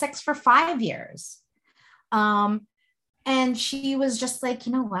 Haven't had sex for 5 years. And she was just like,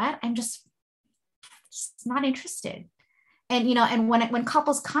 you know what? I'm just not interested. And, and when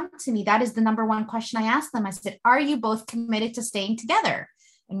couples come to me, that is the number one question I ask them. I said, are you both committed to staying together?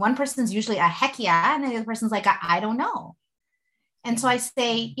 And one person's usually a heck yeah. And the other person's like, I don't know. And so I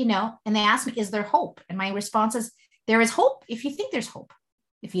say, and they ask me, is there hope? And my response is, there is hope if you think there's hope.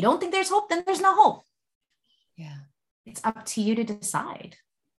 If you don't think there's hope, then there's no hope. Yeah. It's up to you to decide.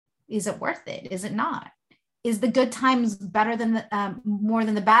 Is it worth it? Is it not? Is the good times better than more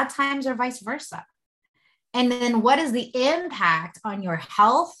than the bad times, or vice versa? And then what is the impact on your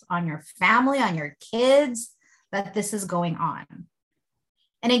health, on your family, on your kids that this is going on?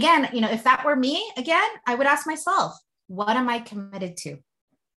 And again, if that were me, again, I would ask myself, what am I committed to?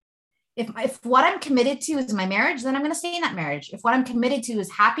 If what I'm committed to is my marriage, then I'm going to stay in that marriage. If what I'm committed to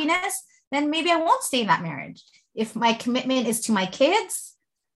is happiness, then maybe I won't stay in that marriage. If my commitment is to my kids,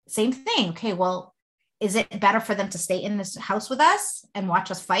 same thing. Okay, well, is it better for them to stay in this house with us and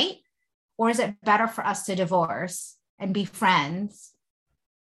watch us fight? Or is it better for us to divorce and be friends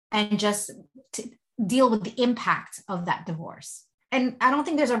and just to deal with the impact of that divorce? And I don't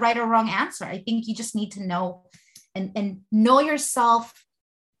think there's a right or wrong answer. I think you just need to know and know yourself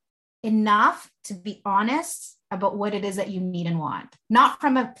enough to be honest about what it is that you need and want. Not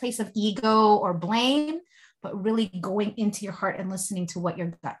from a place of ego or blame, but really going into your heart and listening to what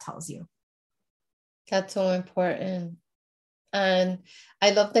your gut tells you. That's so important. And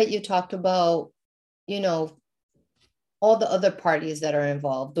I love that you talked about, all the other parties that are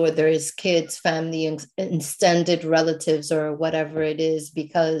involved, or there is kids, family, extended relatives, or whatever it is,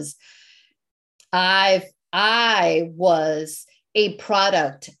 because I was a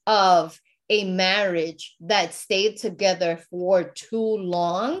product of a marriage that stayed together for too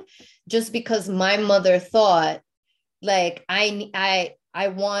long, just because my mother thought, like, I I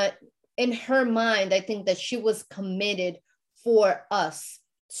want, in her mind, I think that she was committed for us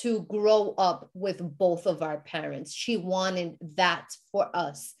to grow up with both of our parents. She wanted that for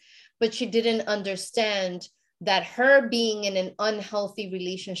us, but she didn't understand that her being in an unhealthy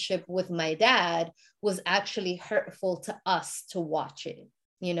relationship with my dad was actually hurtful to us to watch it,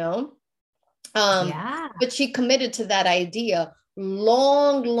 you know? Yeah. But she committed to that idea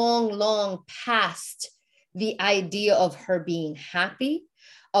long, long, long past the idea of her being happy,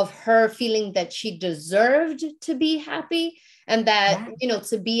 of her feeling that she deserved to be happy and that, you know,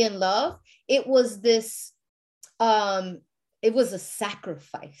 to be in love. It was this, it was a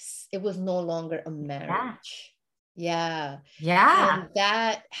sacrifice. It was no longer a marriage. Yeah. And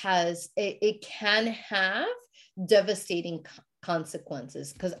that has, it can have devastating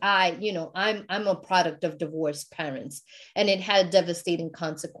consequences, because I'm a product of divorced parents, and it had devastating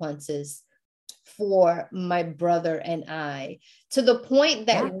consequences for my brother and I, to the point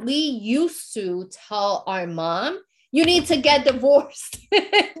that we used to tell our mom, you need to get divorced.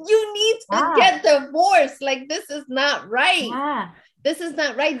 You need to get divorced. Like, this is not right. This is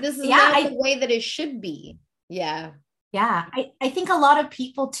not right. This is not the way that it should be. Yeah. Yeah. I think a lot of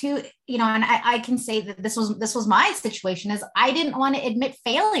people too, you know, and I can say that this was my situation, is I didn't want to admit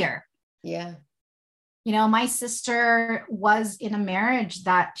failure. Yeah. You know, my sister was in a marriage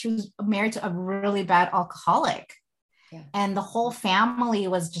that she was married to a really bad alcoholic. Yeah. And the whole family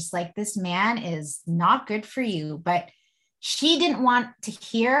was just like, this man is not good for you. But she didn't want to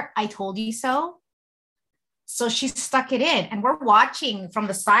hear, I told you so. So she stuck it in, and we're watching from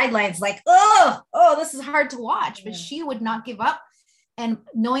the sidelines like, oh, this is hard to watch, but she would not give up. And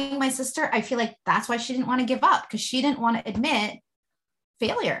knowing my sister, I feel like that's why she didn't want to give up, because she didn't want to admit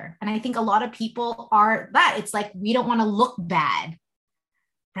failure. And I think a lot of people are that. It's like, we don't want to look bad,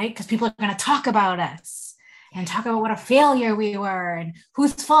 right? Because people are going to talk about us and talk about what a failure we were and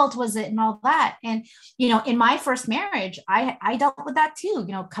whose fault was it and all that. And, you know, in my first marriage, I dealt with that too,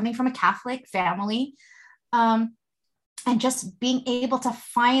 you know, coming from a Catholic family. And just being able to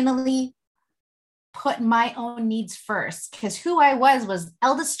finally put my own needs first, because who I was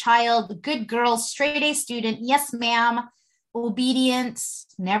eldest child, good girl, straight A student. Yes, ma'am. Obedient,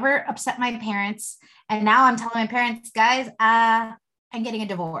 never upset my parents. And now I'm telling my parents, guys, I'm getting a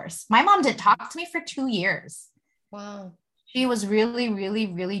divorce. My mom didn't talk to me for 2 years. Wow. She was really, really,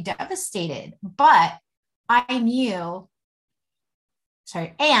 really devastated, but I knew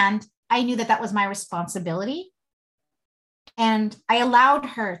that was my responsibility. And I allowed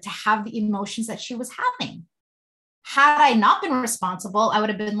her to have the emotions that she was having. Had I not been responsible, I would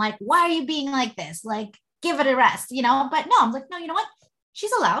have been like, why are you being like this? Like, give it a rest, you know? But no, I'm like, no, you know what?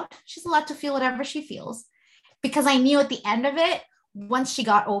 She's allowed to feel whatever she feels, because I knew at the end of it, once she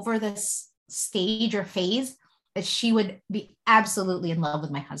got over this stage or phase, that she would be absolutely in love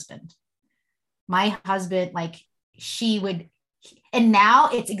with my husband. My husband, like, she would. And now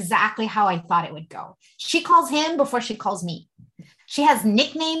it's exactly how I thought it would go. She calls him before she calls me. She has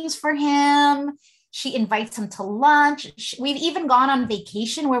nicknames for him. She invites him to lunch. We've even gone on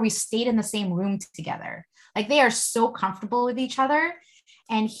vacation where we stayed in the same room together. Like, they are so comfortable with each other.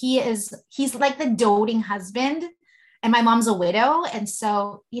 And he's like the doting husband. And my mom's a widow. And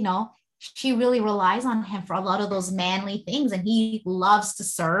so, you know, she really relies on him for a lot of those manly things. And he loves to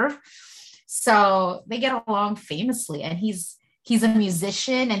serve. So they get along famously. And he's a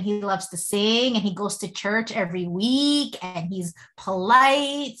musician, and he loves to sing, and he goes to church every week, and he's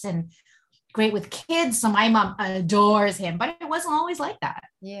polite and great with kids. So my mom adores him, but it wasn't always like that.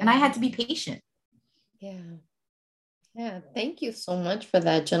 Yeah. And I had to be patient. Yeah. Thank you so much for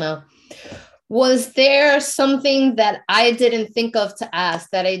that, Janelle. Was there something that I didn't think of to ask,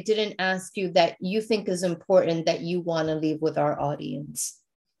 that I didn't ask you, that you think is important, that you want to leave with our audience?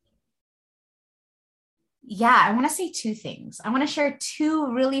 Yeah, I want to say 2 things. I want to share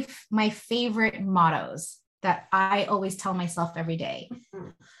 2 really my favorite mottos that I always tell myself every day.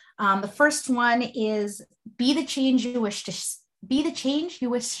 The first one is, be the change you wish to see.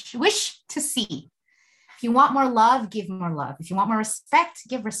 If you want more love, give more love. If you want more respect,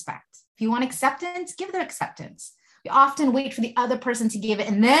 give respect. If you want acceptance, give the acceptance. We often wait for the other person to give it,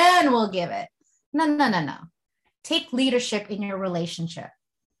 and then we'll give it. No. Take leadership in your relationship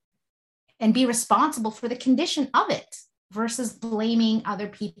and be responsible for the condition of it, versus blaming other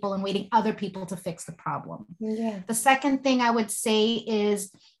people and waiting other people to fix the problem. Yeah. The second thing I would say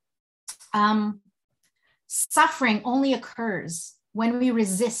is, suffering only occurs when we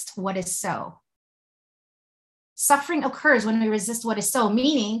resist what is so. Suffering occurs when we resist what is so,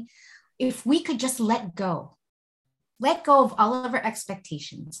 meaning if we could just let go of all of our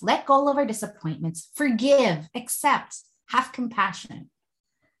expectations, let go of our disappointments, forgive, accept, have compassion,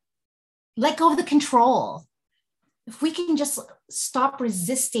 let go of the control. If we can just stop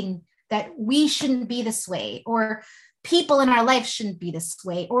resisting that we shouldn't be this way, or people in our life shouldn't be this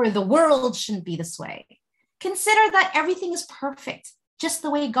way, or the world shouldn't be this way. Consider that everything is perfect, just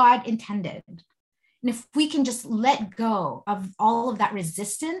the way God intended. And if we can just let go of all of that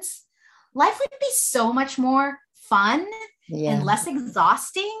resistance, life would be so much more fun and less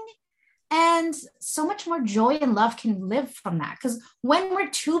exhausting. And so much more joy and love can live from that. Because when we're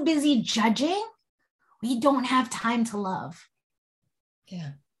too busy judging, we don't have time to love.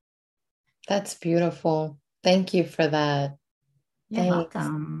 Yeah. That's beautiful. Thank you for that. You're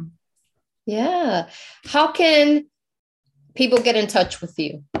welcome. Yeah. How can people get in touch with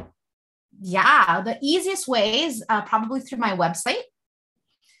you? Yeah, the easiest way is probably through my website.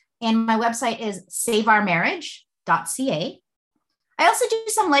 And my website is saveourmarriage.ca. I also do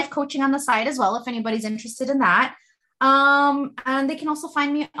some life coaching on the side as well, if anybody's interested in that. And they can also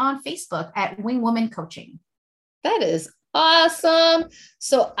find me on Facebook at Wing Woman Coaching. That is awesome.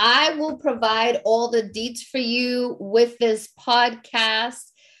 So I will provide all the deets for you with this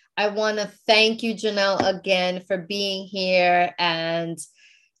podcast. I want to thank you, Janelle, again for being here, and,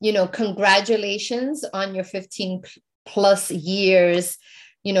 you know, congratulations on your 15 plus years,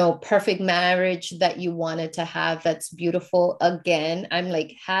 you know, perfect marriage that you wanted to have. That's beautiful. Again, I'm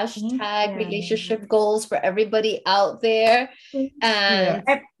like hashtag relationship goals for everybody out there. And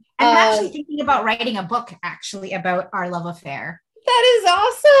I'm actually thinking about writing a book actually about our love affair. That is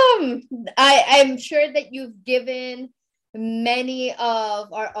awesome. I'm sure that you've given many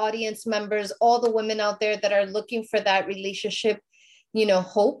of our audience members, all the women out there that are looking for that relationship, you know,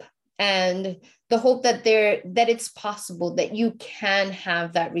 hope, and the hope that it's possible, that you can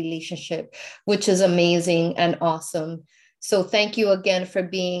have that relationship, which is amazing and awesome. So thank you again for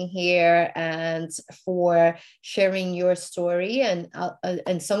being here and for sharing your story and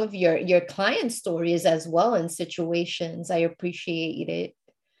some of your client stories as well, and situations. I appreciate it.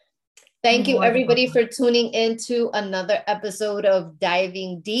 Thank you, everybody, for tuning into another episode of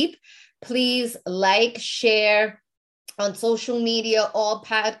Diving Deep. Please like, share on social media, all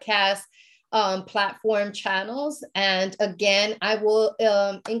podcast platform channels. And again, I will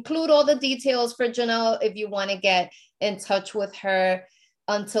include all the details for Janelle if you want to get in touch with her.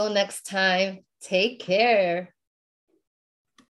 Until next time, take care.